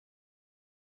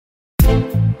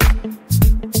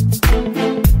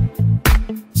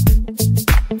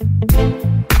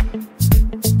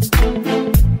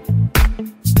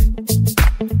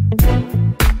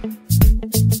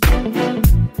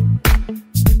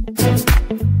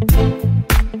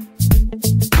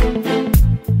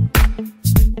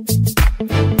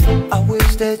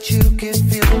That you can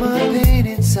feel my pain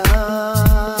inside.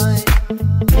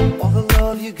 All the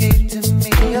love you gave to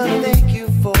me, I thank you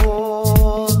for.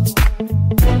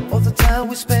 All the time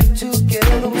we spent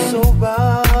together was so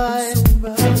right.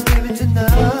 Baby,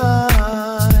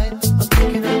 tonight I'm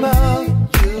thinking about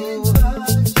you.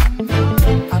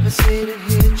 I've been sitting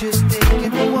here just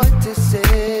thinking of what to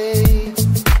say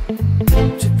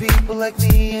to people like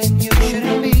me, and you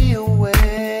shouldn't be away.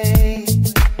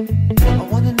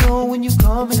 When you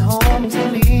coming home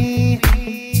to me,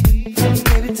 baby,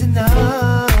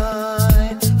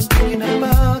 tonight I'm thinking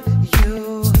about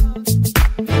you.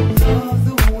 Love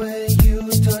the way you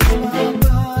touch my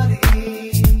body.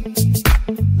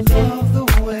 Love the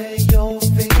way your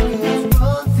fingers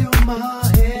run through my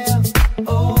hair.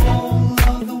 Oh,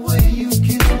 love the way you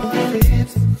kiss my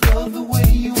lips. Love the way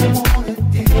you wanna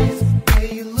dance. The way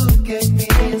you look at me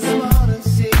and smile and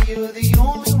say you're the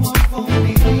only one for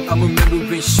me. I'm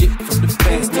remembering shit from the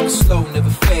past, take it slow, never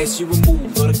fast. You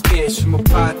remove all the cash from my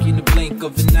pocket in the blink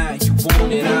of an eye. You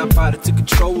want it, I bought it, took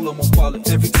control of my wallet.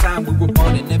 Every time we were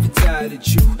bonding, never tired of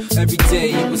you. Every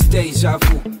day it was deja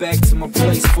vu. Back to my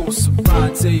place for some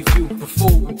rendezvous.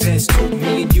 Before we passed through,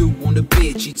 me and you on the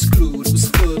bed sheets glued. It was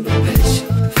full of passion.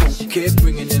 Folk kept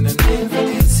bringing in an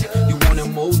evidence. You wanted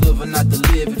more love and not to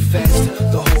live it faster.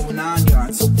 The whole 9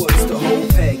 yards, so what's the whole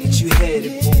package? You had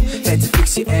it, boo. Had to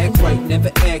fix your act right,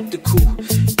 never act the cool.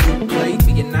 You played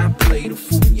me and I played a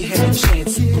fool. You had a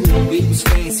chance to prove it was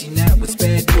fancy, now it's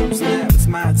bad news. Now it's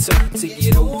my turn to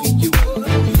get over you.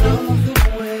 Love the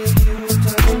way you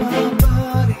touch my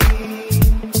body.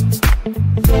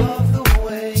 Love the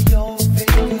way your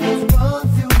fingers run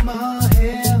through my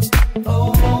hair.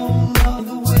 Oh, love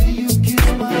the way you kiss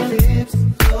my lips.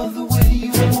 Love the way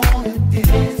you wanna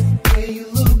dance. The way you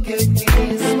look at me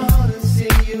and smile and say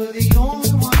you're the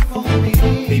only one for me.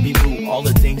 Baby boo, all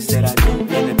the things that I do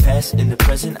in the past, in the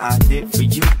present, I did for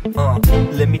you.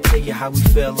 Let me tell you how we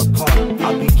fell apart.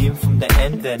 I'll begin from the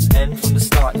end, then end from the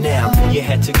start. Now, you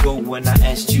had to go when I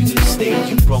asked you to stay.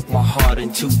 You broke my heart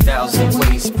in 2,000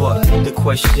 ways. But the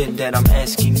question that I'm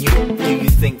asking you, do you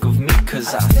think of me?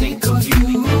 Cause I think of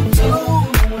you.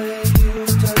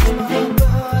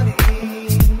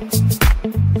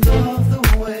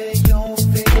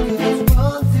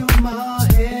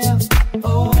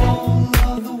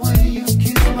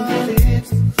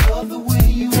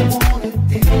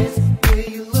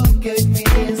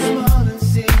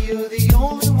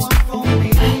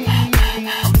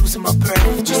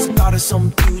 Some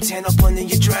dude's hand up under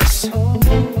your dress.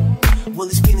 Will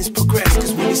his feelings progress?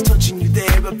 Cause when he's touching you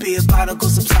there, a beer bottle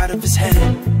goes upside of his head.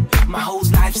 My whole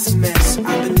life's a mess.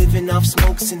 I've been living off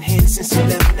smokes and hints since you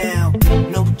left now.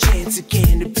 No chance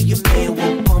again to be a man.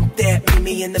 Won't bump that, meet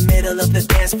me in the middle of the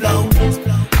dance floor.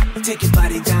 Take your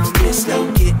body down real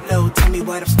slow, get low. Tell me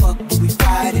why the fuck were we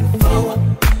fighting for?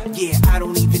 Yeah, I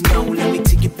don't even know. Let me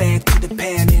take you back to the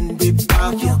pan and rip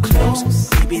off your clothes.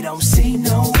 Baby, don't